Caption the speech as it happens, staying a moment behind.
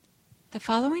The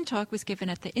following talk was given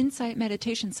at the Insight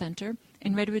Meditation Center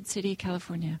in Redwood City,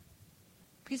 California.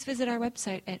 Please visit our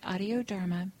website at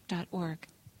audiodharma.org.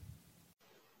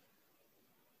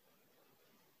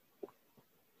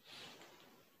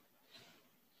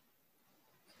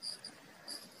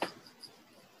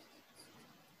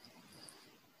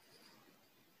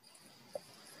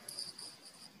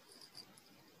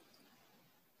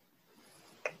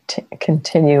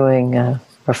 Continuing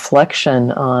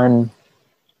reflection on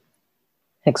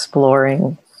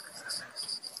exploring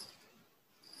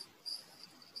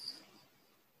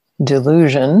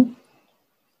delusion,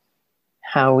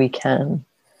 how we can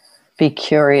be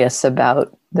curious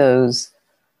about those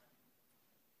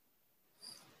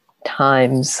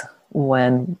times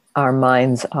when our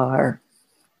minds are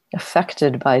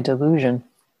affected by delusion.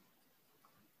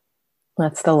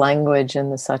 That's the language in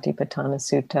the Satipatthana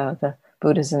Sutta, the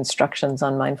Buddha's instructions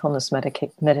on mindfulness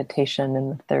meditation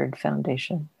in the third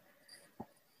foundation.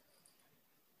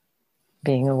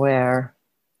 Being aware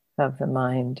of the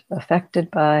mind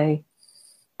affected by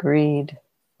greed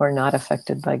or not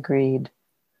affected by greed,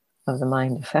 of the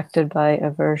mind affected by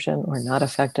aversion or not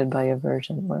affected by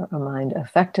aversion, or a mind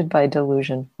affected by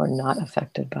delusion or not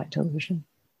affected by delusion.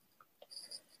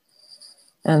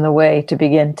 And the way to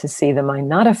begin to see the mind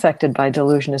not affected by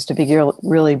delusion is to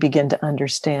really begin to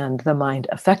understand the mind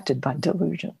affected by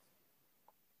delusion.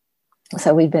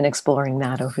 So we've been exploring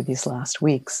that over these last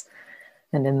weeks.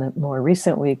 And in the more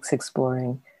recent weeks,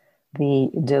 exploring the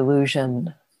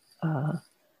delusion, the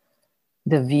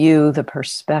view, the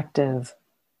perspective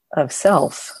of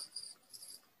self,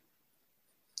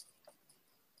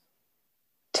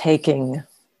 taking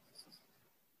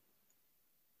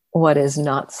what is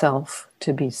not self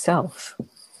to be self.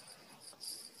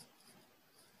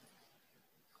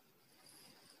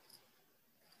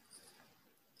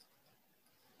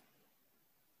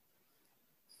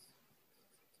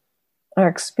 Our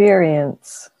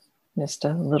experience, just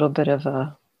a little bit of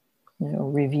a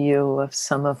review of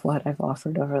some of what I've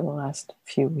offered over the last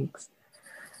few weeks.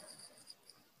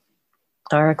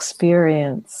 Our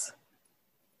experience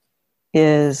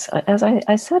is, as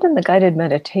I said in the guided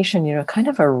meditation, kind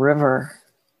of a river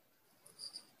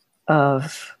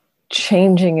of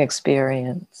changing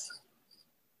experience.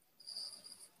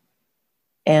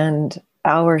 And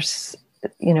our sense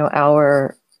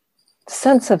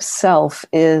of self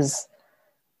is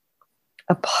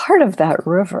a part of that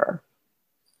river.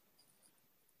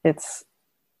 It's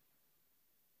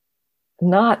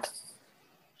not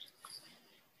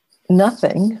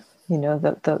nothing,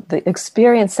 the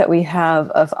experience that we have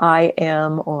of I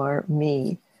am or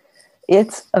me.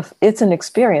 It's an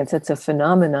experience, it's a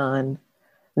phenomenon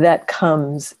that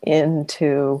comes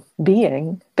into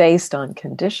being based on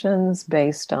conditions,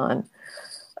 based on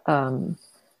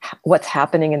what's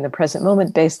happening in the present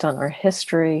moment, based on our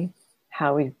history,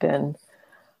 how we've been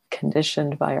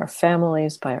conditioned by our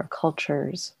families, by our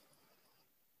cultures.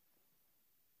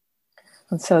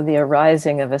 And so the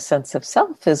arising of a sense of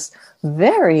self is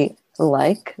very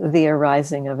like the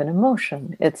arising of an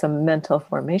emotion. It's a mental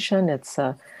formation. It's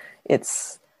a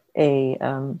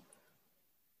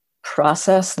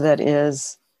process that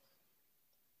is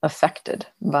affected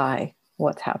by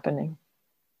what's happening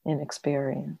in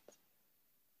experience.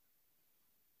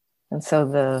 And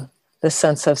so the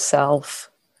sense of self,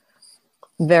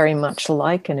 very much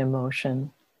like an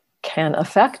emotion, can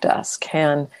affect us,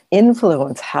 can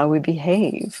influence how we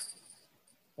behave,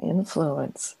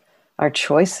 influence our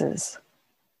choices,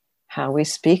 how we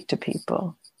speak to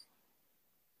people.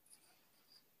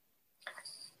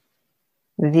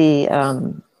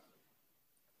 The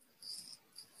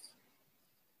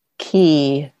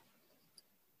key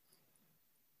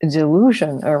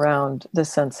delusion around the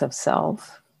sense of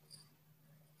self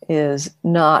is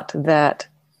not that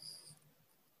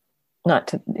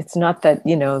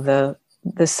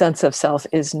the sense of self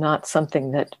is not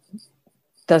something that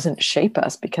doesn't shape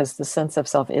us, because the sense of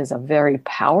self is a very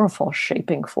powerful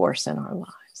shaping force in our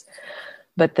lives.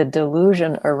 But the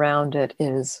delusion around it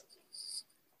is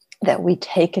that we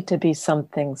take it to be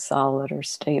something solid or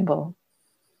stable,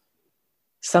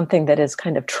 something that is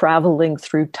kind of traveling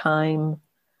through time,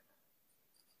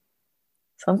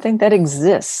 something that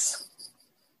exists.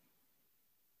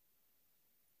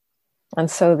 And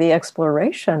so the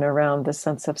exploration around the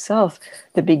sense of self,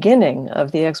 the beginning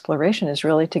of the exploration is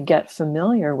really to get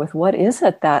familiar with what is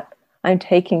it that I'm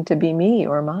taking to be me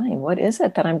or mine? What is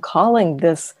it that I'm calling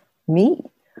this me,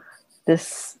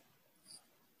 this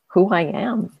who I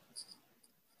am?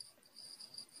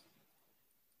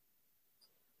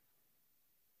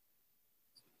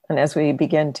 And as we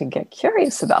begin to get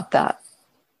curious about that,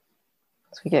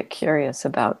 as we get curious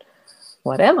about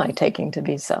what am I taking to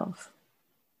be self?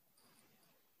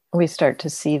 We start to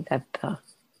see that the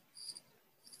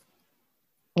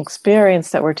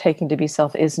experience that we're taking to be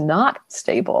self is not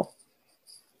stable.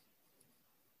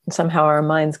 And somehow our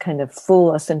minds kind of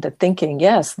fool us into thinking,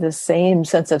 yes, this same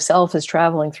sense of self is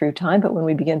traveling through time. But when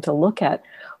we begin to look at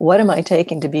what am I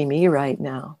taking to be me right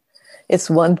now? It's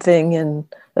one thing in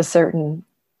a certain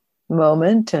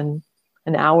moment, and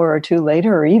an hour or two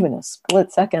later, or even a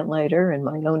split second later, in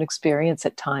my own experience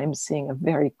at times, seeing a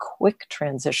very quick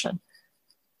transition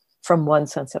from one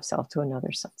sense of self to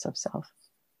another sense of self.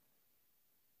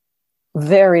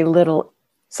 Very little,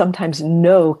 sometimes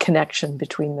no connection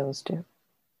between those two.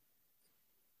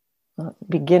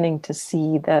 Beginning to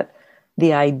see that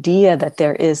the idea that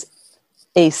there is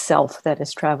a self that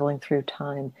is traveling through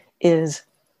time is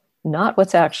not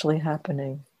what's actually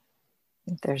happening.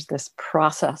 There's this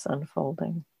process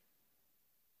unfolding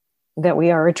that we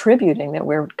are attributing, that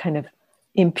we're kind of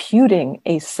imputing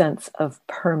a sense of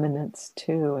permanence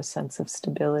to, a sense of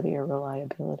stability or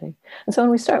reliability. And so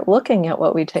when we start looking at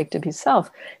what we take to be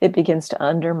self, it begins to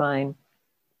undermine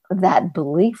that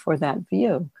belief or that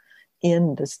view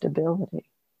in the stability,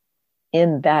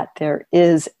 in that there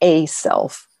is a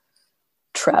self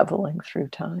traveling through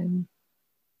time.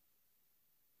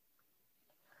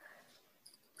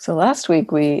 So last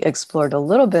week we explored a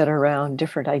little bit around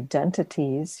different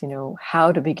identities,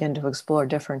 how to begin to explore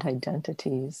different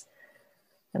identities.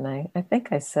 And I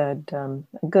think I said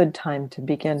a good time to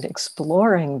begin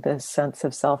exploring this sense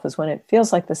of self is when it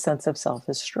feels like the sense of self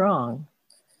is strong.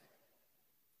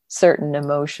 Certain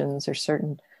emotions or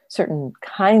certain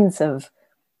kinds of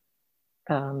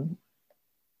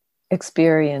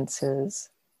experiences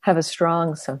have a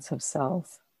strong sense of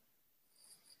self.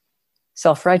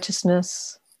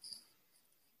 Self-righteousness,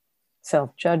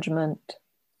 self-judgment,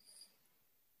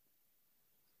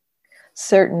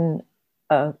 certain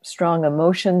strong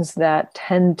emotions that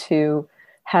tend to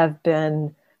have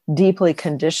been deeply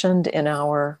conditioned in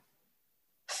our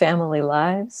family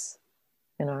lives,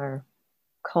 in our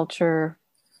culture.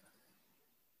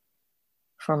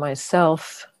 For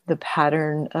myself, the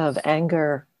pattern of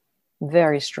anger,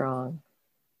 very strong.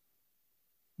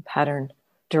 The pattern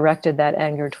directed that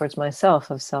anger towards myself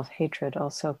of self-hatred,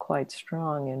 also quite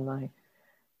strong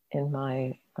in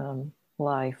my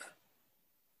life.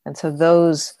 And so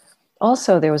those,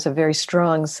 also there was a very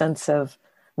strong sense of,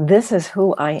 this is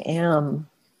who I am.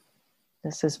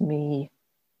 This is me.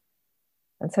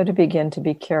 And so to begin to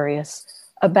be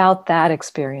curious about that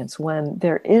experience when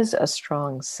there is a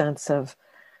strong sense of,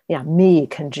 me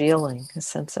congealing, a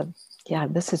sense of,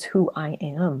 this is who I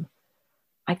am.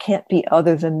 I can't be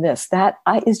other than this. That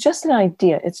is just an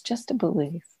idea. It's just a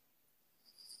belief.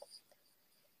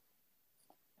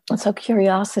 And so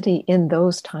curiosity in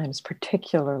those times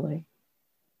particularly.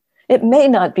 It may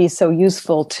not be so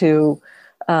useful to,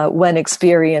 when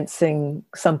experiencing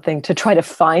something, to try to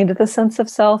find the sense of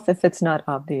self if it's not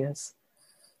obvious.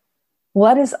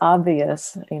 What is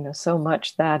obvious, so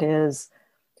much that is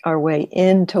our way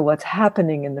into what's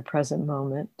happening in the present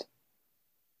moment.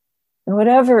 And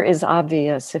whatever is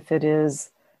obvious, if it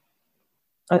is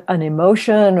an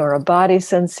emotion or a body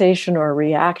sensation or a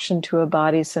reaction to a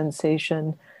body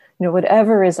sensation,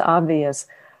 whatever is obvious,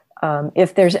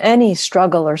 if there's any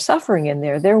struggle or suffering in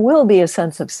there, there will be a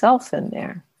sense of self in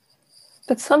there.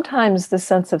 But sometimes the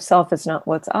sense of self is not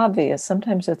what's obvious.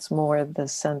 Sometimes it's more the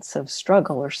sense of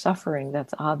struggle or suffering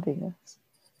that's obvious.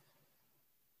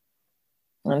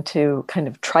 And to kind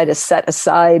of try to set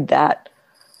aside that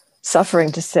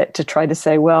suffering to try to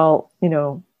say, well,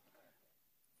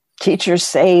 teachers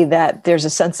say that there's a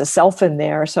sense of self in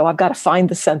there, so I've got to find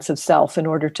the sense of self in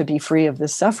order to be free of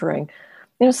this suffering.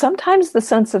 Sometimes the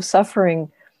sense of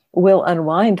suffering will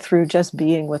unwind through just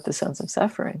being with the sense of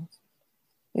suffering.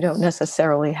 You don't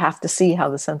necessarily have to see how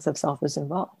the sense of self is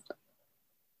involved.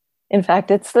 In fact,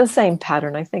 it's the same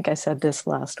pattern. I think I said this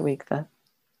last week, that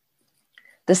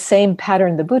the same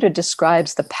pattern, the Buddha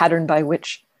describes the pattern by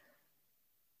which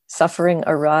suffering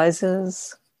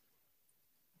arises,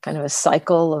 kind of a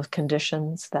cycle of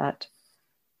conditions that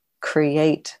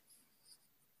create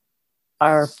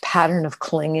our pattern of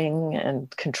clinging and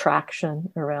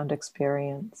contraction around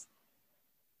experience.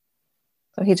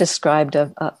 So he described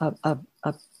a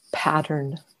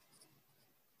pattern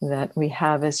that we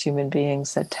have as human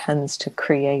beings that tends to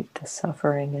create the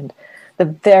suffering. And the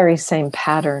very same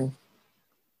pattern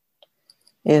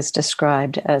is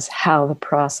described as how the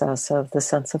process of the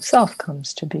sense of self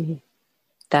comes to be.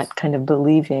 That kind of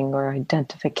believing or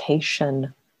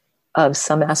identification of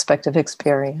some aspect of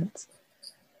experience.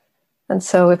 And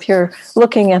so if you're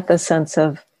looking at the sense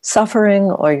of suffering,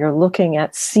 or you're looking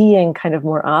at seeing kind of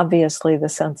more obviously the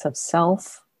sense of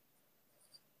self,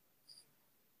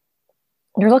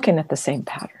 you're looking at the same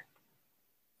pattern.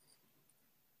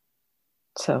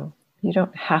 So you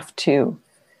don't have to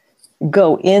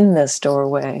go in this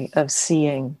doorway of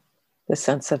seeing the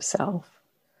sense of self.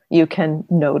 You can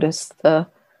notice the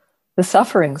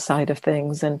suffering side of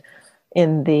things. And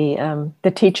in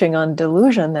the teaching on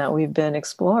delusion that we've been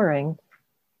exploring,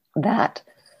 that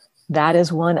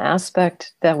is one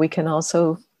aspect that we can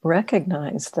also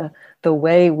recognize, the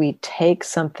way we take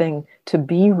something to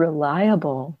be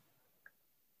reliable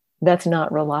that's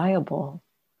not reliable.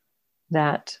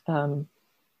 That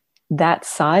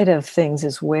side of things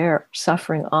is where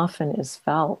suffering often is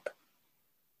felt.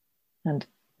 And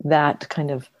that kind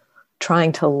of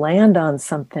trying to land on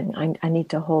something, I need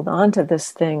to hold on to this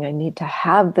thing, I need to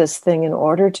have this thing in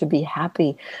order to be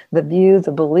happy. The view,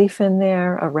 the belief in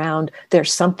there around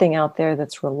there's something out there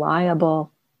that's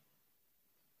reliable,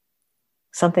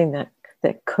 something that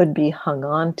could be hung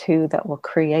on to, that will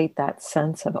create that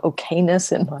sense of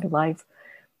okayness in my life.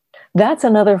 That's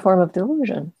another form of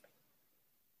delusion.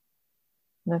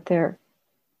 That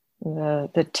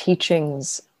the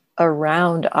teachings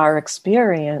around our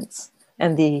experience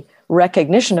and the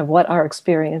recognition of what our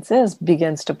experience is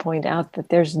begins to point out that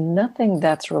there's nothing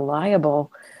that's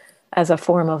reliable as a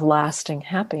form of lasting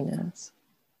happiness.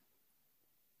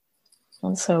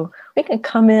 And so we can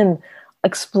come in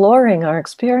exploring our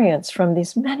experience from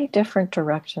these many different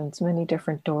directions, many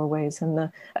different doorways, and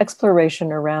the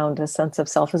exploration around a sense of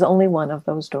self is only one of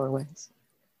those doorways.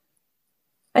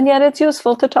 And yet it's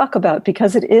useful to talk about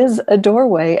because it is a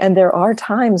doorway, and there are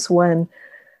times when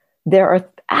there are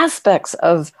aspects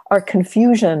of our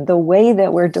confusion, the way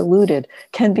that we're deluded,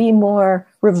 can be more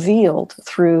revealed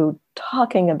through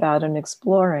talking about and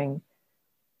exploring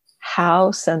how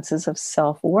senses of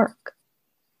self work.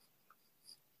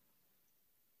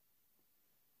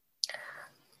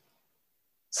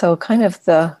 So kind of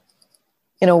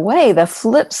in a way, the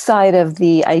flip side of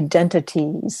the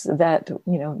identities that,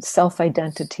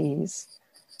 self-identities,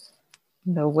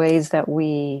 the ways that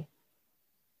we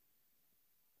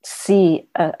see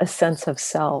a sense of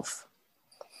self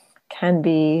can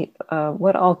be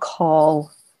what I'll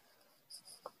call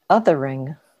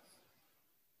othering,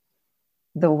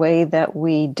 the way that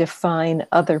we define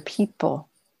other people.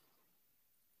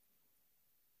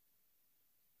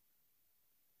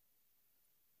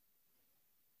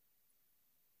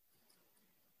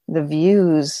 The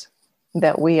views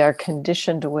that we are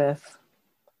conditioned with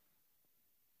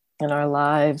in our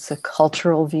lives, the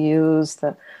cultural views,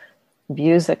 the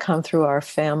views that come through our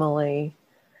family,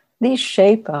 these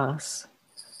shape us.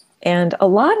 And a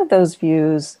lot of those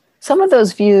views, some of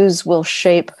those views will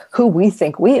shape who we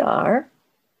think we are,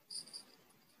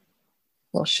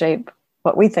 will shape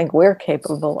what we think we're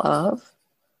capable of,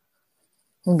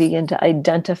 and begin to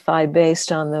identify based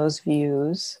on those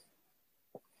views.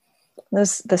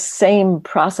 The same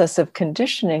process of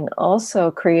conditioning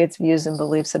also creates views and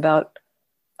beliefs about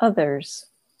others,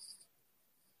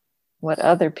 what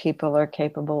other people are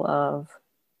capable of,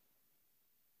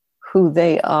 who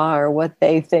they are, what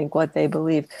they think, what they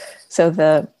believe. So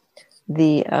the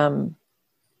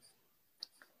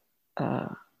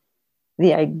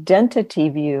identity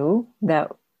view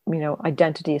that,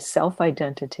 identity is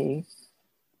self-identity,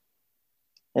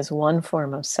 is one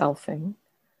form of selfing.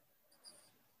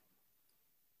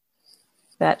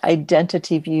 That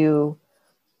identity view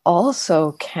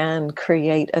also can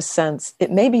create a sense, it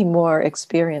may be more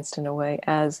experienced in a way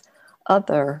as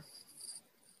other.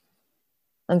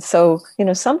 And so,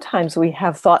 sometimes we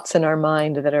have thoughts in our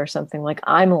mind that are something like,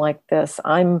 I'm like this,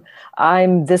 I'm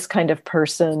this kind of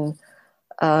person,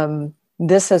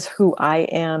 this is who I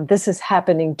am, this is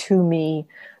happening to me.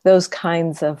 Those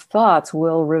kinds of thoughts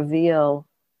will reveal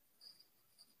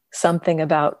something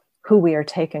about who we are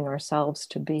taking ourselves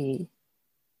to be.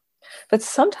 But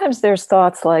sometimes there's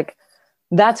thoughts like,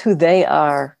 that's who they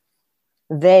are,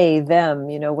 they, them.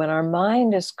 When our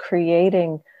mind is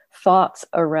creating thoughts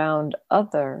around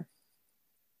other,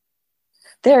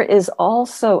 there is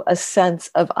also a sense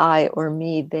of I or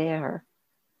me there,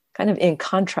 kind of in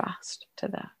contrast to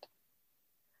that.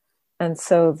 And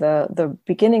so the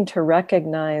beginning to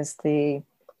recognize the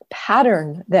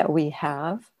pattern that we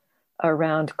have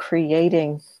around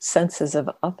creating senses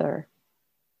of other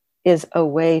is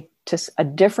a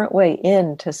different way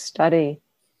in to study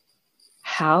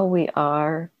how we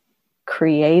are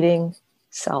creating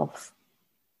self.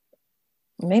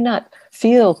 It may not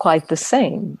feel quite the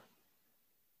same.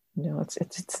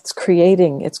 It's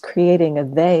creating a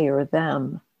they or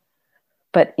them.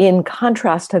 But in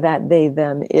contrast to that they,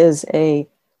 them is a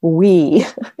we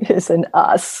is an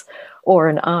us or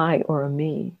an I or a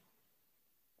me.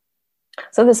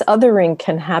 So this othering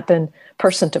can happen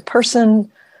person to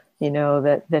person,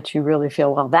 that you really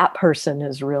feel, well, that person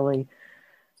is really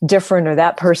different, or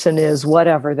that person is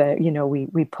whatever that,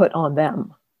 we put on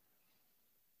them.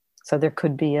 So there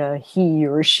could be a he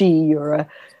or a she or a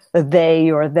they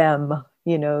or them,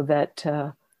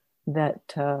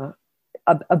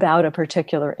 about a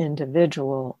particular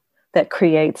individual that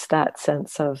creates that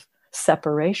sense of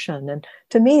separation. And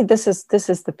to me, this is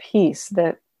the piece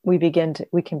that we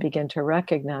can begin to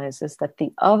recognize, is that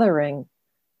the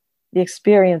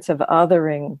experience of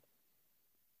othering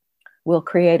will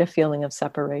create a feeling of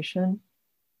separation,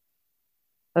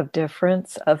 of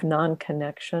difference, of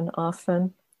non-connection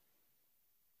often.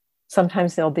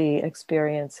 Sometimes there'll be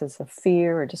experiences of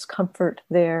fear or discomfort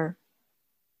there.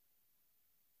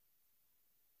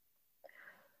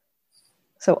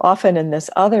 So often in this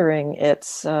othering,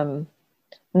 it's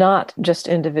not just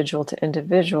individual to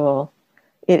individual.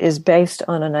 It is based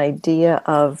on an idea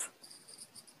of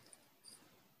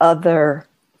other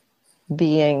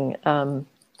being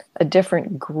a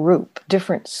different group,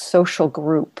 different social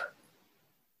group.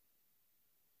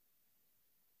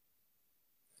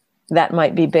 That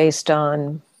might be based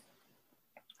on,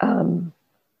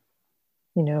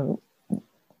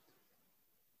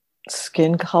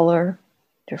 skin color,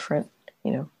 different,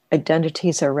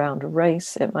 identities around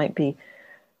race. It might be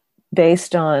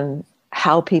based on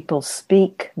how people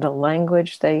speak, the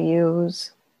language they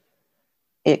use.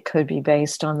 It could be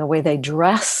based on the way they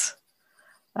dress,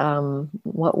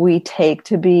 what we take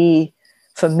to be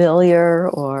familiar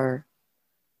or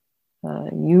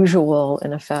usual,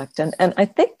 in effect. And I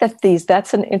think that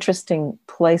that's an interesting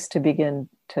place to begin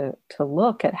to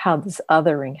look at how this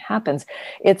othering happens.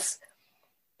 It's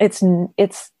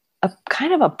a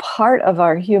kind of a part of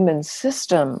our human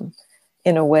system,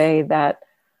 in a way that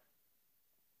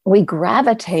we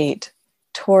gravitate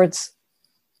towards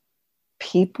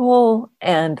people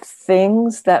and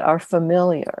things that are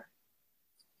familiar.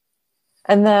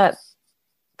 And that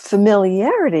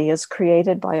familiarity is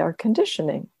created by our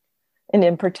conditioning. And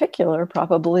in particular,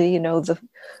 probably,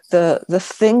 the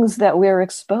things that we're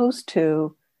exposed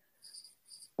to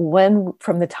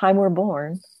from the time we're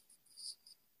born.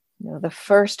 The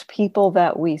first people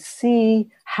that we see,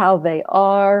 how they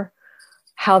are,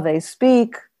 how they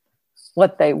speak,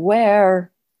 what they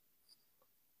wear,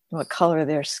 what color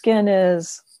their skin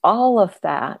is, all of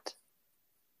that.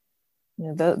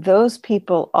 Those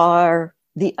people are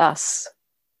the us.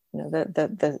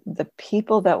 The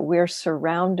people that we're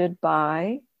surrounded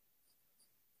by,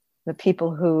 the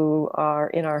people who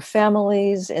are in our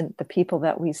families, and the people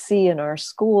that we see in our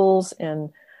schools,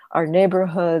 in our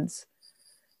neighborhoods.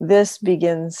 This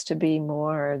begins to be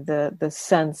more the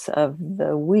sense of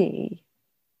the we.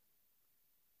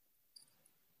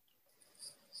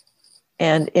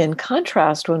 And in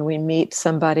contrast, when we meet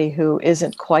somebody who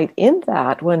isn't quite in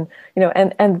that, when,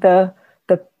 and the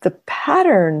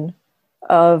pattern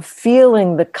of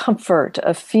feeling the comfort,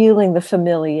 of feeling the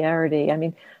familiarity. I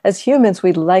mean, as humans,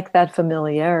 we like that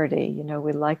familiarity.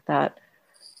 We like that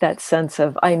sense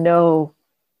of, I know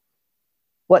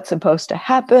what's supposed to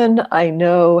happen. I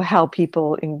know how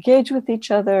people engage with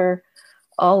each other.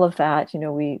 All of that,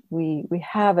 we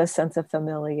have a sense of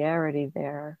familiarity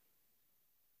there.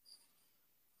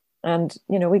 And,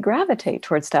 we gravitate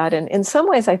towards that. And in some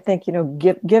ways, I think,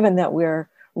 given that we're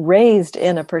raised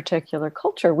in a particular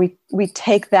culture, we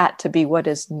take that to be what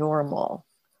is normal.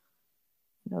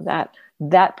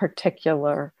 That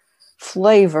particular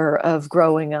flavor of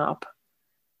growing up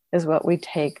is what we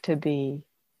take to be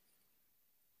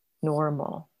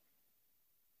normal.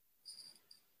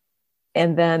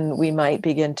 And then we might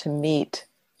begin to meet,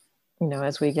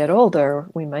 as we get older,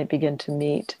 we might begin to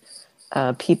meet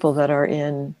people that are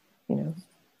in,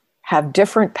 have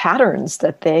different patterns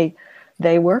that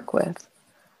they work with.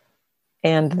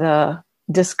 And the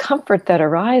discomfort that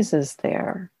arises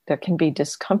there can be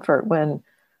discomfort when,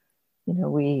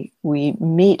 we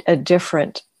meet a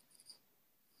different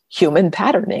human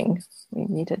patterning. We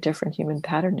meet a different human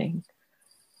patterning.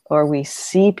 Or we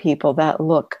see people that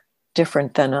look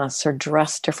different than us, or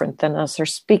dress different than us, or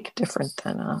speak different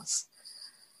than us.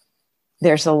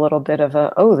 There's a little bit of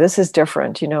this is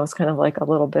different. It's kind of like a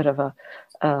little bit of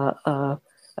a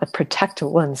protect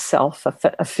oneself,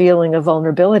 a feeling of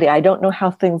vulnerability. I don't know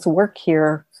how things work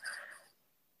here.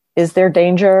 Is there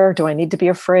danger? Do I need to be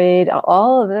afraid?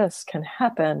 All of this can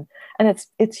happen. And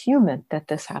it's human that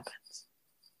this happens.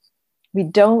 We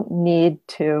don't need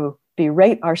to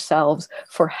berate ourselves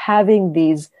for having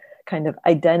these kind of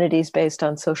identities based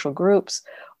on social groups,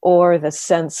 or the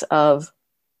sense of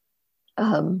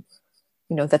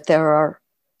that there are,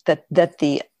 that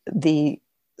the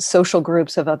social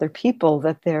groups of other people,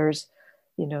 that there's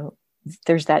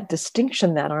that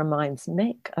distinction that our minds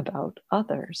make about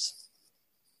others.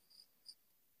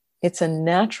 It's a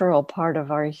natural part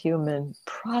of our human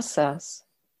process.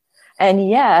 And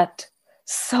yet,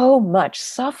 so much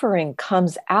suffering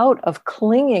comes out of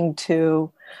clinging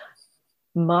to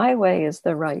my way is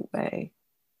the right way.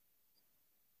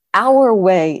 Our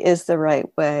way is the right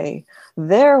way.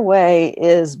 Their way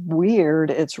is weird.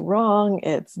 It's wrong.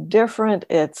 It's different.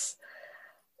 It's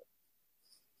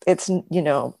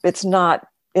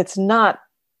not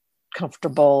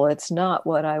comfortable. It's not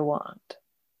what I want.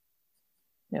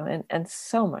 And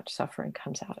so much suffering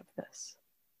comes out of this.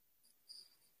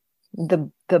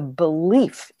 The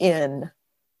belief in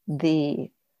the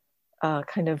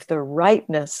kind of the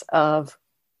rightness of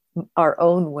our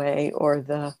own way, or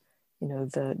the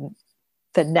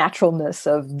naturalness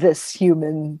of this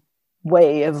human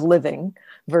way of living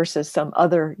versus some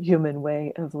other human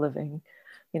way of living.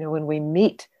 When we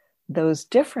meet those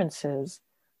differences,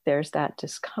 there's that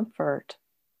discomfort.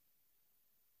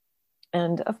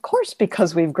 And of course,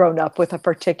 because we've grown up with a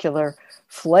particular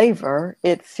flavor,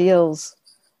 it feels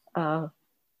more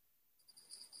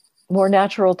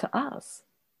natural to us.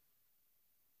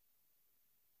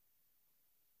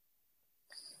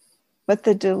 But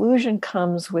the delusion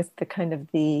comes with the kind of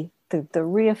the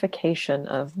reification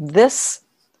of this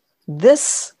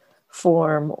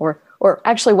form, or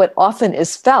actually what often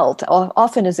is felt,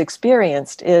 often is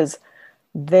experienced, is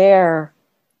those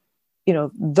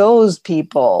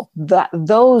people,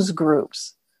 those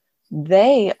groups,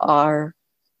 they are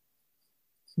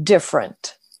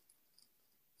different.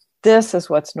 This is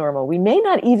what's normal. We may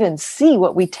not even see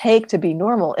what we take to be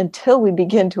normal until we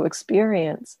begin to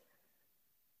experience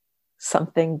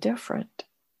something different.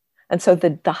 And so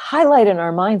the highlight in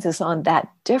our minds is on that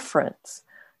difference,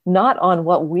 not on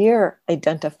what we're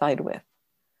identified with.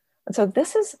 And so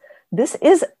this is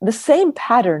the same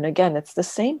pattern. Again, it's the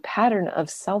same pattern of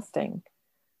selfing,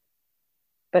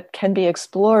 but can be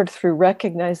explored through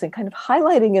recognizing, kind of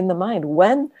highlighting in the mind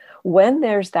when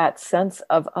there's that sense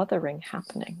of othering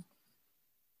happening.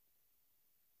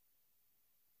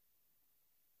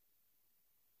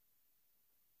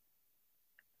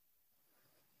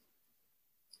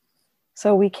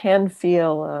 So we can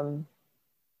feel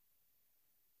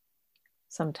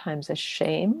sometimes a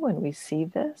shame when we see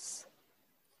this,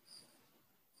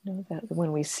 that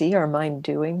when we see our mind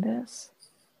doing this,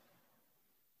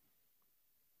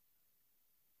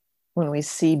 when we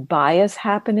see bias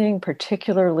happening,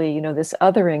 particularly, this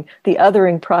othering, the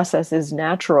othering process is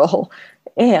natural,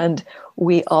 and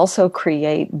we also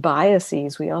create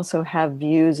biases. We also have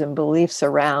views and beliefs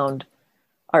around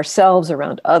ourselves,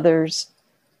 around others.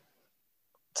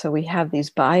 So we have these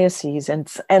biases, and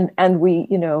we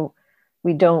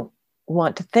we don't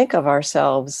want to think of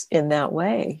ourselves in that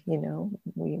way. We don't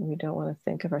want to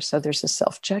think of ourselves. There's a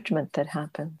self-judgment that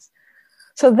happens.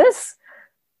 So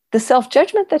the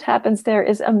self-judgment that happens there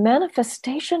is a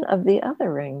manifestation of the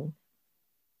othering,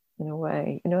 in a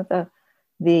way.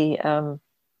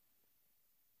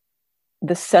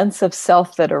 The sense of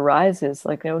self that arises,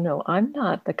 like, no, I'm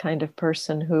not the kind of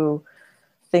person who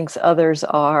thinks others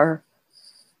are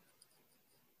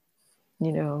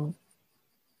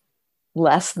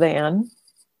less than,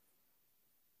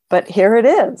 but here it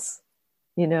is,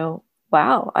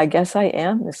 wow, I guess I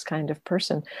am this kind of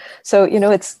person. So,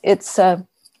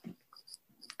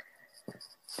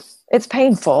 it's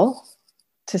painful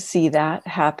to see that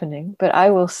happening, but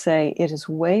I will say it is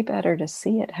way better to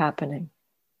see it happening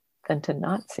than to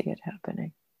not see it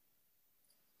happening.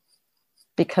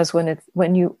 Because when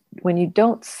you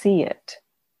don't see it,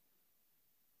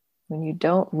 when you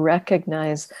don't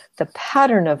recognize the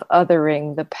pattern of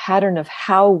othering, the pattern of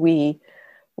how we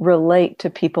relate to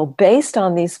people based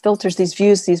on these filters, these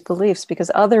views, these beliefs, because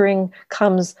othering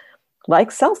comes, like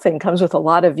selfing, comes with a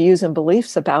lot of views and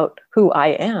beliefs about who I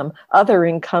am.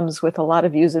 Othering comes with a lot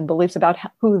of views and beliefs about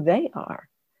who they are.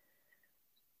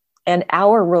 And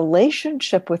our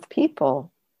relationship with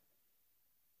people,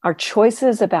 our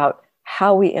choices about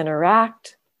how we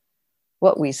interact,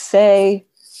 what we say,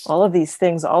 all of these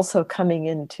things also coming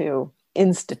into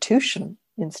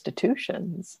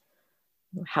institutions,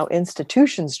 how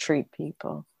institutions treat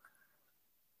people.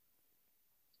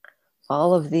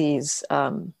 All of these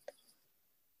are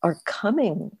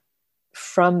coming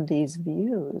from these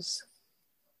views,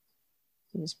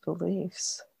 these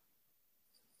beliefs.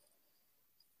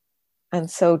 And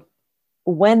so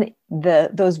when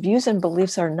those views and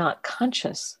beliefs are not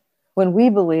conscious, when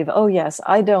we believe, oh yes,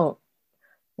 I don't,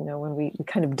 when we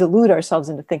kind of delude ourselves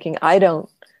into thinking, I don't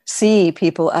see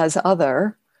people as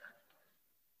other,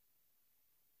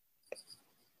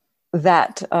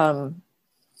 that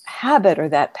habit or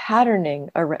that patterning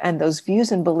and those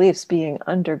views and beliefs being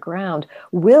underground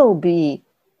will be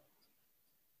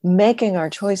making our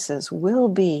choices, will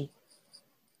be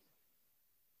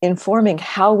informing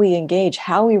how we engage,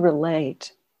 how we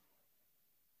relate.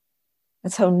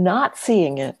 And so not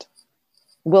seeing it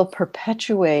will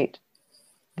perpetuate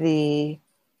the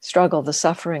struggle, the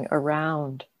suffering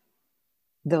around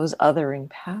those othering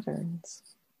patterns.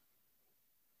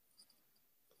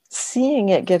 Seeing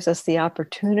it gives us the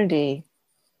opportunity,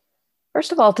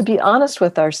 first of all, to be honest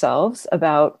with ourselves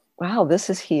about, wow, this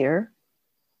is here.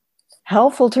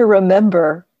 Helpful to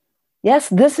remember, yes,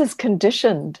 this is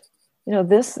conditioned.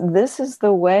 This is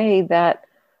the way that,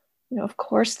 of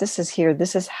course, this is here.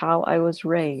 This is how I was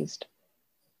raised.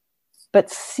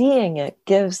 But seeing it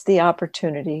gives the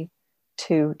opportunity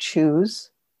to choose,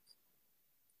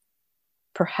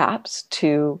 perhaps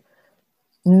to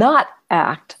not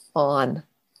act on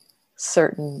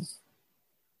certain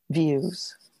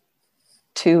views,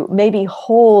 to maybe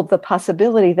hold the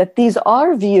possibility that these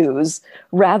are views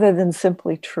rather than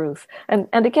simply truth. And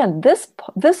again, this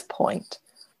point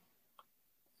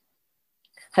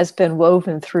has been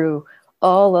woven through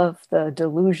all of the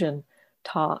delusion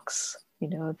talks,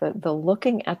 the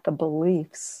looking at the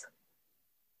beliefs,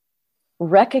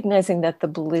 recognizing that the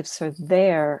beliefs are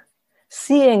there,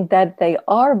 seeing that they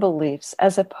are beliefs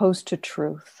as opposed to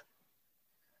truth.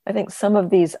 I think some of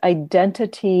these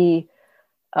identities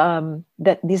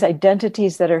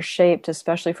that are shaped,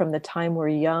 especially from the time we're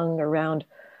young, around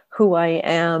who I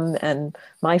am and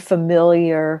my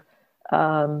familiar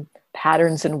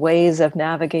patterns and ways of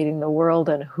navigating the world,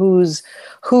 and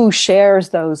who shares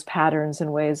those patterns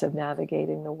and ways of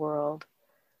navigating the world.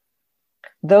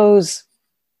 Those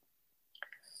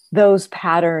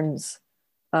patterns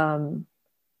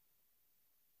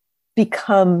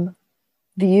become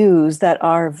views that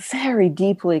are very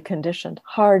deeply conditioned,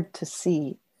 hard to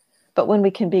see. But when we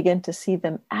can begin to see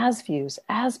them as views,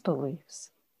 as beliefs,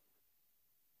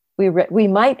 we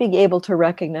might be able to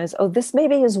recognize, oh, this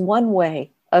maybe is one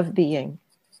way of being,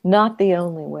 not the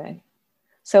only way.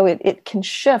 So it can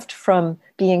shift from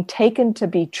being taken to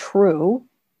be true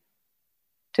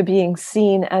to being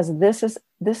seen as this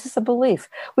is a belief.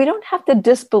 We don't have to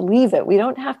disbelieve it. We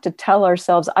don't have to tell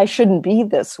ourselves, I shouldn't be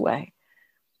this way.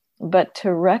 But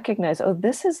to recognize, oh,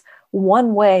 this is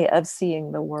one way of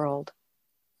seeing the world.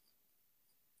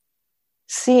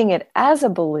 Seeing it as a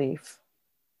belief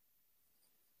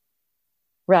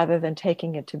rather than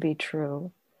taking it to be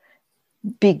true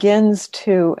begins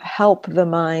to help the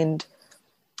mind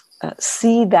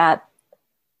see that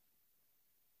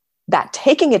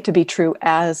taking it to be true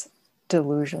as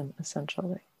delusion,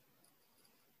 essentially.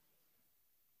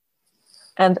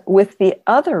 And with the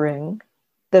othering,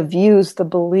 the views, the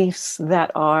beliefs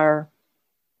that are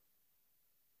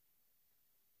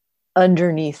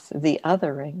underneath the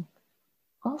othering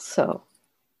also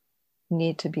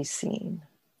need to be seen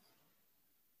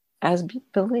as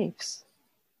beliefs.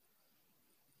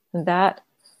 That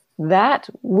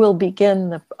will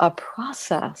begin a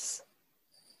process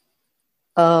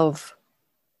of,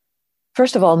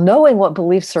 first of all, knowing what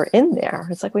beliefs are in there.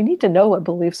 It's like we need to know what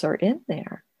beliefs are in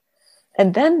there.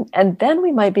 And then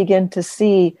we might begin to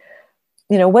see,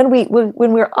 when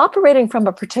we're operating from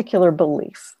a particular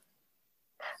belief,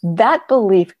 that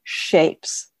belief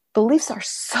shapes. Beliefs are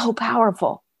so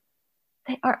powerful.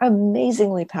 They are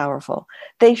amazingly powerful.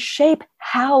 They shape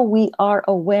how we are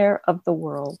aware of the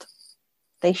world.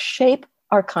 They shape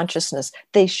our consciousness.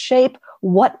 They shape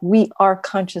what we are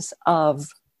conscious of.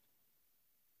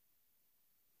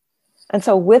 And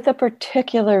so with a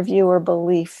particular view or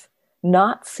belief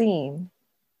not seen,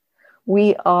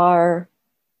 we are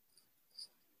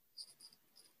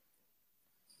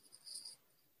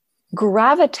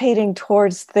gravitating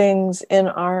towards things in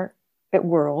our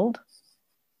world.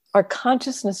 Our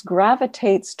consciousness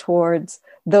gravitates towards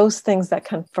those things that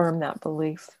confirm that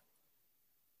belief.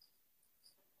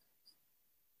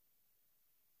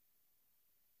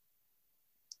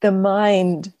 The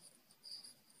mind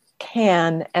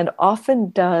can and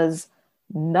often does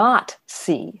not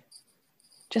see,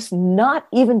 just not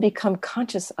even become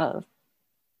conscious of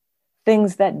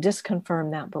things that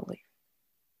disconfirm that belief.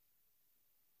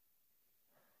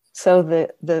 So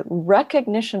the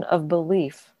recognition of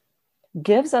belief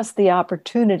gives us the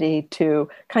opportunity to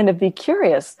kind of be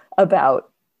curious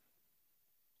about,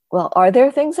 well, are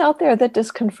there things out there that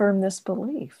disconfirm this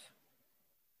belief?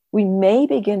 We may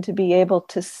begin to be able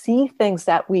to see things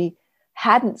that we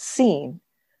hadn't seen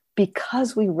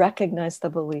because we recognize the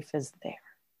belief is there.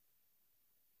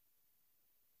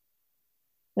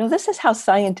 This is how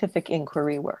scientific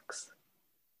inquiry works,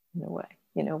 in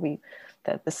a way.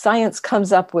 The science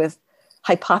comes up with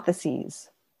hypotheses.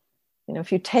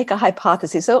 If you take a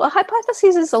hypothesis, so a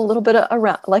hypothesis is a little bit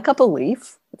around like a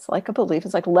belief. It's like a belief.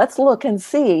 It's like, let's look and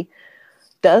see,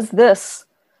 does the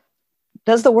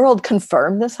world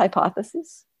confirm this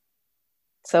hypothesis?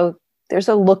 So there's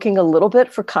looking a little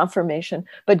bit for confirmation,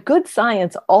 but good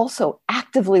science also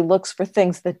actively looks for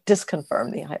things that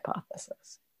disconfirm the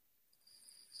hypothesis.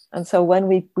 And so when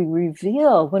we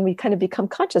reveal, when we kind of become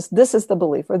conscious, this is the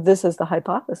belief or this is the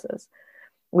hypothesis,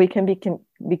 we can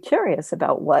be curious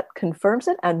about what confirms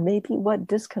it and maybe what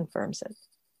disconfirms it.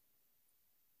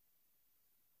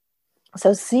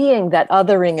 So seeing that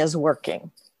othering is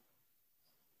working,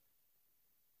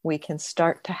 we can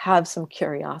start to have some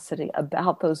curiosity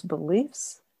about those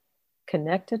beliefs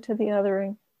connected to the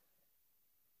othering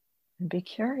and be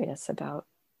curious about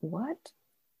what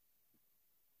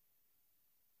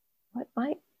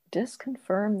might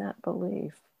disconfirm that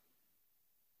belief.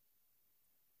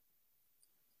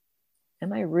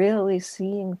 Am I really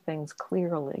seeing things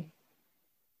clearly?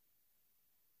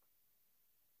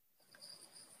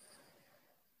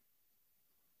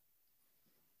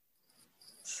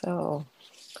 So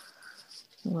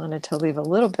I wanted to leave a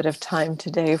little bit of time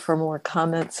today for more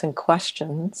comments and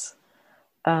questions.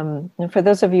 And for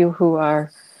those of you who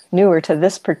are newer to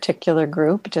this particular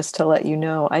group, just to let you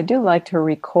know, I do like to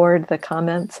record the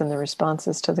comments and the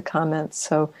responses to the comments.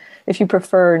 So if you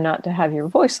prefer not to have your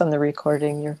voice on the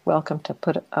recording, you're welcome to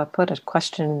put a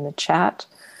question in the chat.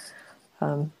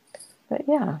 But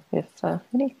yeah, if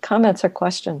any comments or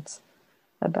questions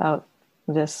about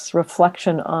this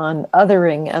reflection on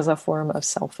othering as a form of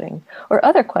selfing, or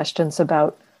other questions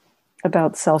about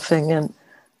selfing, and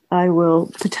I will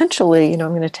potentially, I'm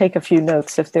going to take a few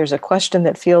notes. If there's a question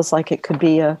that feels like it could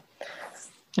be a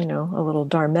little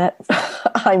dharmet,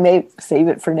 I may save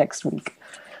it for next week.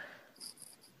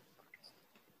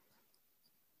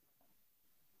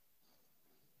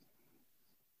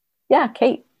 Yeah,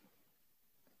 Kate.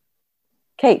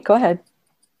 Kate, go ahead.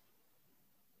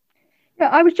 Yeah,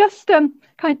 I was just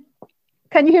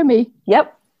can you hear me?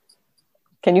 Yep.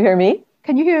 Can you hear me?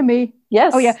 Can you hear me?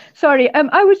 Yes. Oh yeah. Sorry.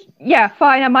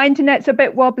 Fine. My internet's a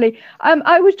bit wobbly.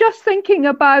 I was just thinking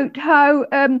about how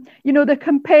the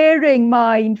comparing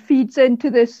mind feeds into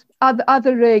this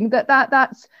othering.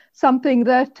 That's something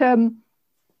that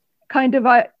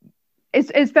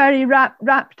is very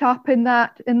wrapped up in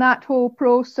that whole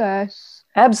process.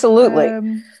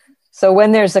 Absolutely. So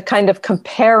when there's a kind of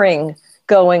comparing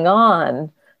going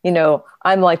on,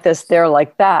 I'm like this, they're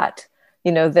like that.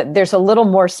 That there's a little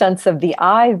more sense of the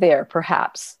I there,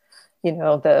 perhaps. That's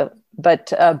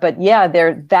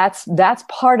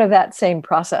part of that same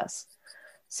process.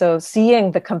 So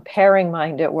seeing the comparing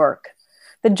mind at work,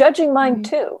 the judging mind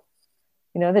too.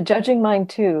 The judging mind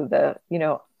too.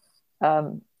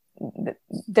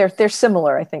 They're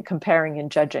similar. I think comparing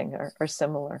and judging are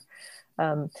similar.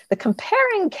 The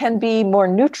comparing can be more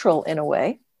neutral in a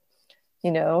way.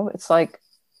 It's like,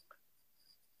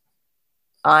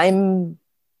 I'm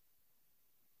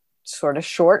sort of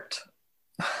short,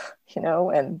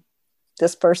 and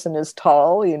this person is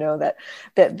tall,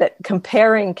 that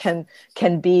comparing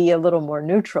can be a little more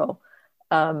neutral.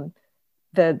 When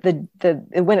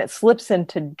it slips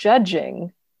into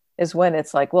judging is when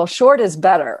it's like, well, short is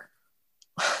better,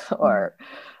 or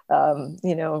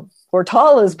or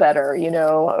tall is better,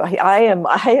 I am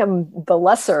the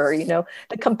lesser,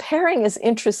 the comparing is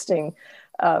interesting.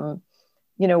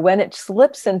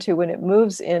 When it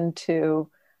moves into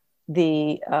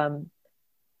the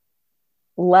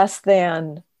less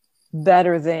than,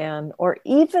 better than, or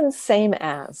even same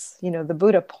as, the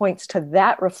Buddha points to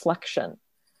that reflection,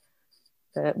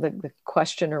 the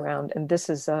question around, and this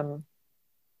is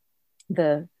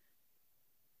the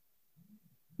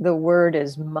word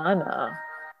is mana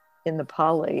in the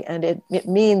Pali, and it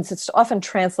means, it's often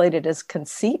translated as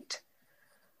conceit.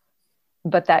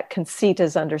 But that conceit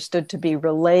is understood to be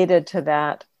related to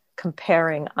that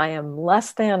comparing. I am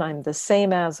less than, I'm the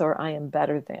same as, or I am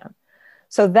better than.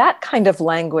 So that kind of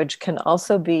language can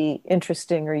also be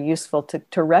interesting or useful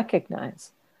to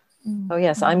recognize. Oh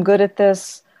yes, I'm good at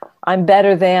this. I'm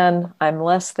better than, I'm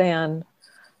less than.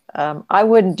 I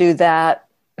wouldn't do that.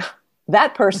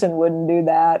 That person wouldn't do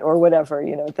that, or whatever,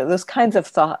 those kinds of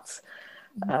thoughts.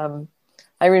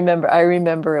 I remember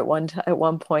at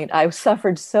one point, I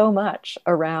suffered so much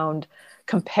around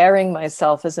comparing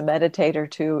myself as a meditator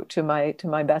to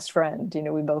my best friend.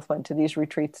 We both went to these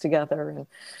retreats together,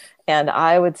 and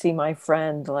I would see my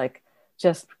friend like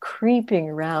just creeping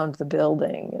around the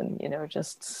building, and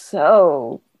just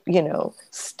so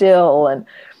still,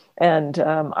 And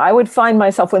I would find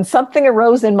myself, when something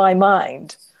arose in my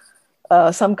mind,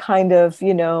 some kind of,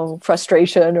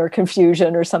 frustration or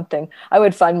confusion or something, I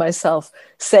would find myself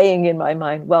saying in my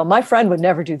mind, well, my friend would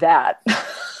never do that.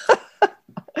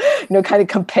 Kind of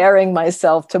comparing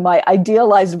myself to my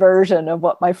idealized version of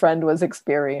what my friend was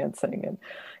experiencing. And,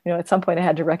 at some point I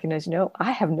had to recognize,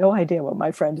 I have no idea what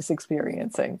my friend is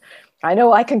experiencing. I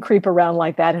know I can creep around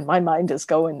like that and my mind is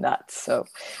going nuts. So,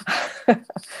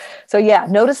 so yeah,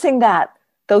 noticing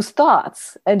those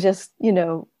thoughts and just,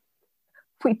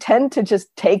 we tend to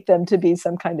just take them to be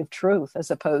some kind of truth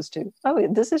as opposed to, oh,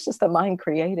 this is just the mind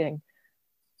creating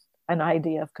an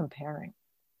idea of comparing.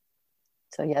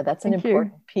 So yeah, that's an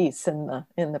important piece in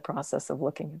the process of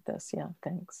looking at this. Yeah,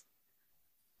 thanks.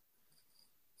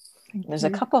 There's a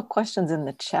couple of questions in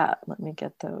the chat. Let me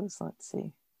get those. Let's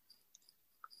see.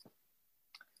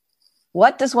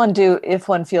 What does one do if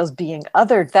one feels being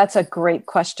othered? That's a great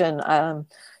question. I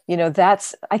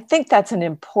think that's an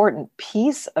important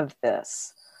piece of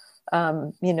this.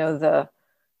 I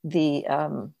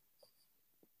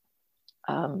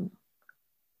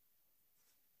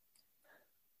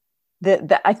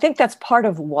think that's part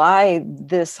of why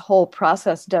this whole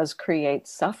process does create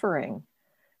suffering,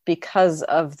 because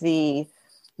of the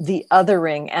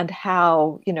othering and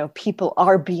how, people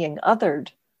are being othered.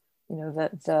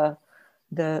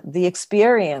 The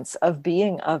experience of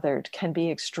being othered can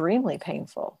be extremely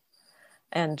painful,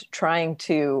 and trying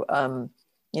to,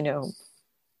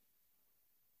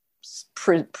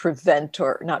 prevent,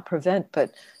 or not prevent,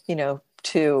 but, I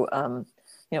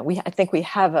think we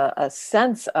have a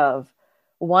sense of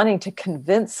wanting to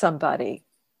convince somebody,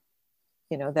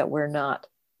 that we're not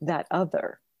that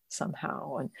other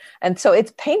somehow. And so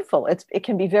it's painful. It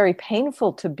can be very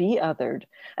painful to be othered.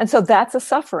 And so that's a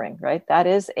suffering, right? That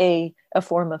is a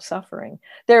form of suffering.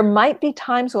 There might be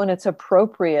times when it's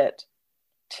appropriate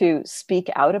to speak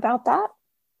out about that,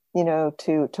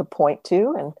 to point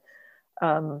to.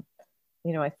 And,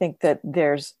 I think that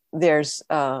there's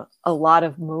a lot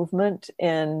of movement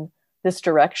in this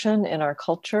direction in our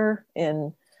culture,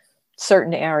 in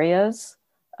certain areas,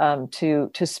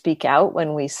 to speak out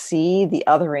when we see the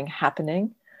othering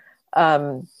happening.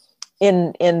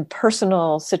 In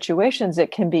personal situations,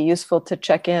 it can be useful to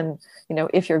check in,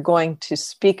 if you're going to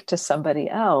speak to somebody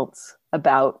else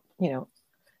about,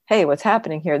 hey, what's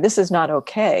happening here? This is not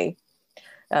okay.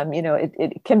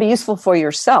 It can be useful for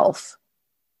yourself.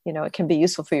 It can be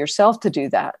useful for yourself to do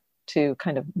that, to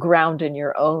kind of ground in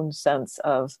your own sense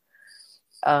of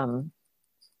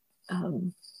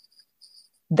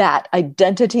that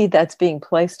identity that's being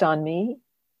placed on me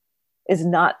is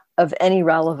not of any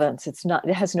relevance. It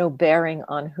has no bearing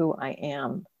on who I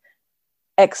am,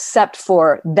 except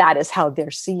for that is how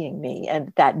they're seeing me.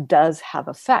 And that does have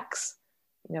effects.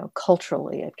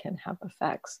 Culturally, it can have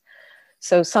effects.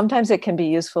 So sometimes it can be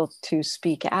useful to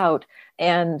speak out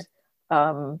and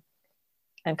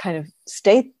kind of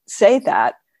say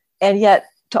that, and yet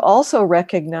to also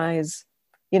recognize,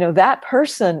 that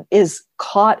person is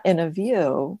caught in a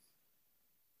view,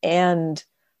 and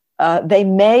they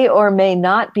may or may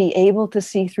not be able to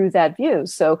see through that view.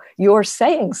 So your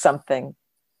saying something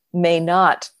may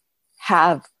not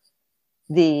have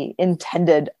the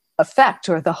intended effect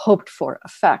or the hoped for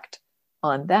effect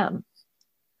on them.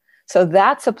 So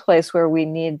that's a place where we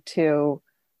need to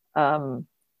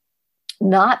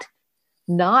not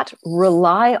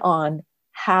rely on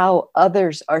how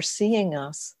others are seeing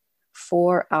us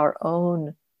for our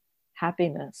own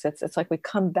happiness. It's like we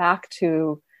come back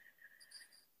to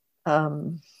a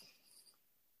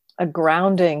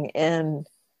grounding in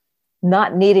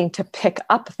not needing to pick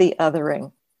up the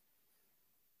othering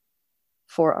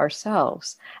for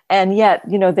ourselves. And yet,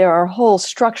 there are whole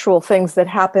structural things that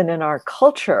happen in our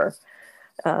culture,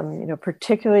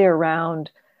 particularly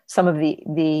around some of the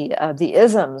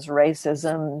isms,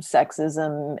 racism,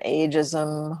 sexism,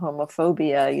 ageism,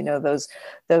 homophobia,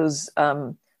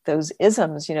 those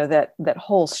isms, that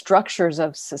whole structures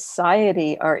of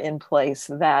society are in place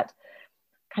that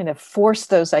kind of force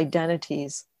those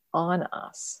identities on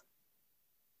us.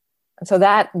 And so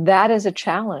that is a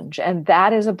challenge, and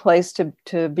that is a place to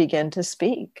begin to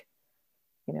speak,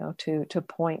 to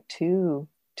point to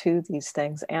these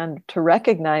things, and to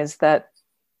recognize that,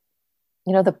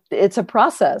 it's a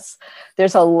process.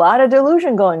 There's a lot of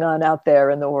delusion going on out there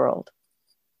in the world,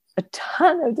 a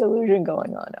ton of delusion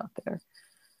going on out there.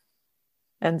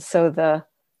 And so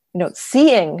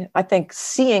seeing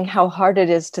how hard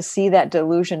it is to see that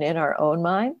delusion in our own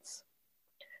minds,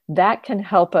 that can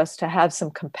help us to have some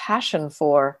compassion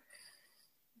for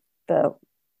the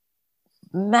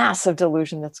massive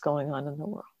delusion that's going on in the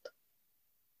world.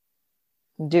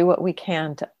 Do what we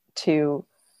can to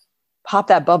pop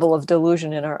that bubble of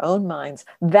delusion in our own minds,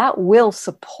 that will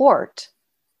support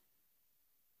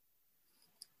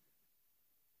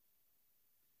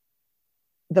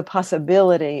the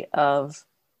possibility of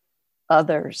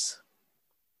others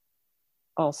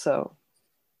also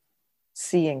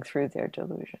seeing through their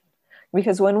delusion.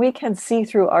 Because when we can see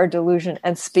through our delusion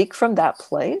and speak from that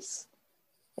place,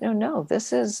 no,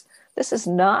 this is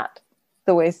not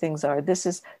the way things are. This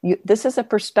is a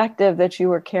perspective that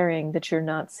you are carrying that you're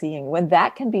not seeing. When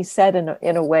that can be said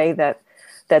in a way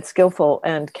that's skillful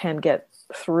and can get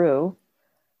through,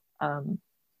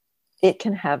 it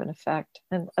can have an effect,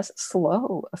 and a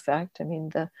slow effect. I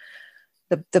mean,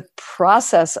 the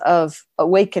process of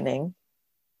awakening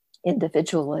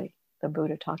individually, the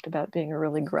Buddha talked about being a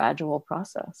really gradual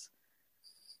process.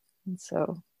 And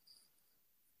so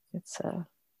it's a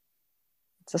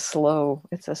slow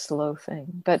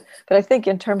thing. But I think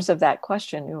in terms of that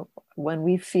question, when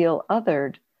we feel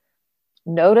othered,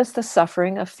 notice the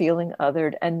suffering of feeling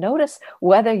othered, and notice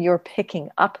whether you're picking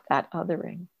up that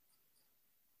othering.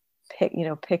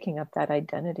 Picking up that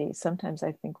identity. Sometimes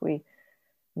I think we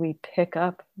pick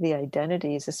up the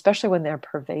identities, especially when they're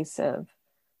pervasive.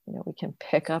 We can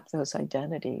pick up those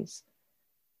identities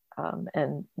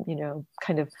and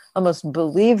kind of almost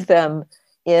believe them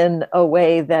in a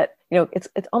way that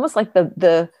it's almost like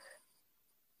the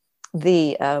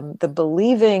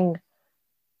believing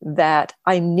that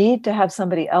I need to have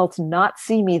somebody else not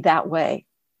see me that way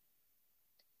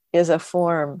is a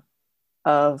form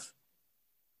of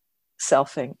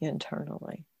selfing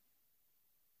internally.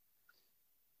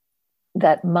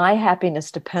 That my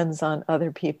happiness depends on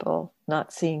other people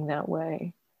not seeing that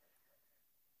way.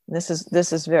 This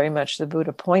is very much the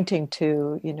Buddha pointing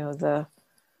to,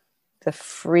 the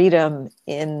freedom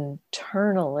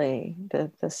internally,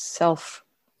 the self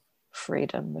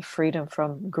freedom, the freedom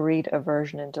from greed,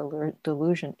 aversion, and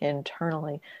delusion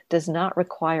internally does not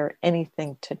require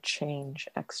anything to change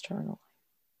externally.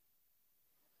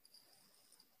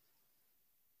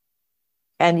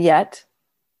 And yet,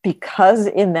 because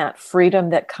in that freedom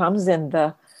that comes in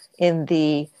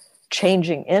the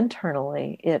changing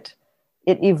internally, it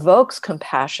evokes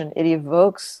compassion, it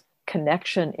evokes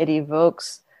connection, it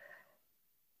evokes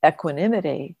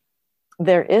equanimity.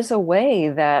 There is a way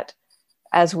that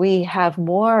as we have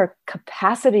more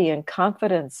capacity and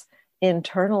confidence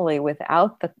internally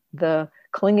without the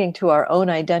clinging to our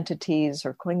own identities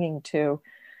or clinging to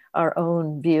our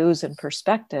own views and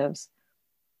perspectives,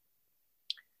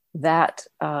 that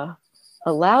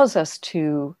allows us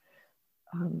to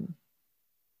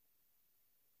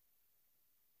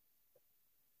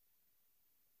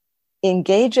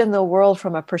engage in the world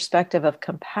from a perspective of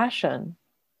compassion,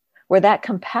 where that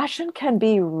compassion can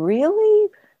be really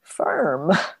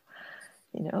firm.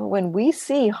 When we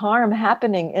see harm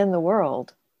happening in the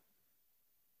world,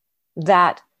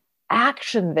 that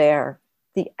action there,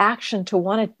 the action to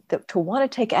want to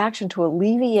take action to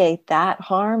alleviate that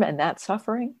harm and that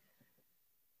suffering,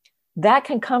 that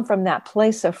can come from that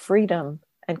place of freedom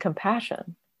and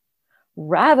compassion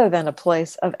rather than a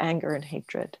place of anger and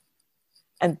hatred.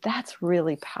 And that's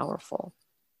really powerful,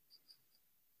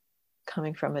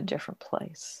 coming from a different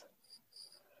place.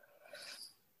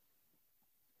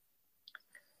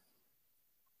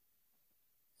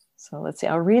 So let's see,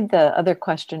 I'll read the other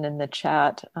question in the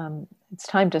chat. It's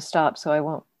time to stop, so I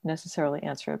won't necessarily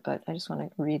answer it, but I just want to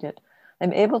read it.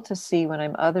 I'm able to see when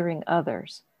I'm othering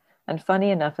others. And funny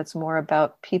enough, it's more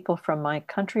about people from my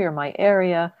country or my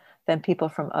area than people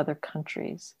from other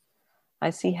countries. I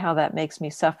see how that makes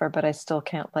me suffer, but I still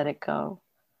can't let it go.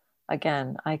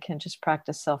 Again, I can just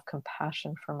practice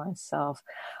self-compassion for myself.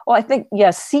 Well, I think,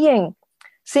 yes, seeing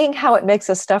how it makes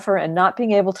us suffer and not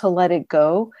being able to let it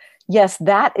go, yes,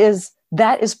 that is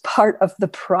part of the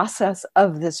process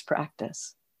of this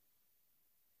practice.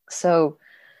 So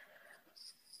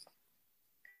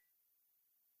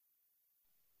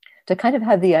to kind of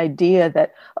have the idea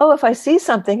that, if I see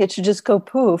something, it should just go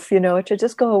poof, it should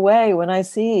just go away when I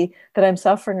see that I'm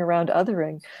suffering around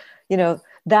othering.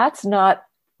 That's not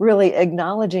really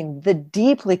acknowledging the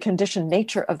deeply conditioned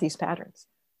nature of these patterns.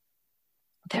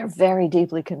 They're very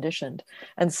deeply conditioned.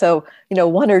 And so,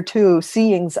 one or two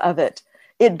seeings of it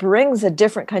brings a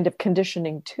different kind of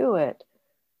conditioning to it.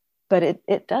 But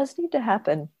it does need to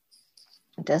happen.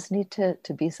 It does need to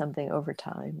be something over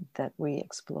time that we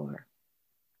explore.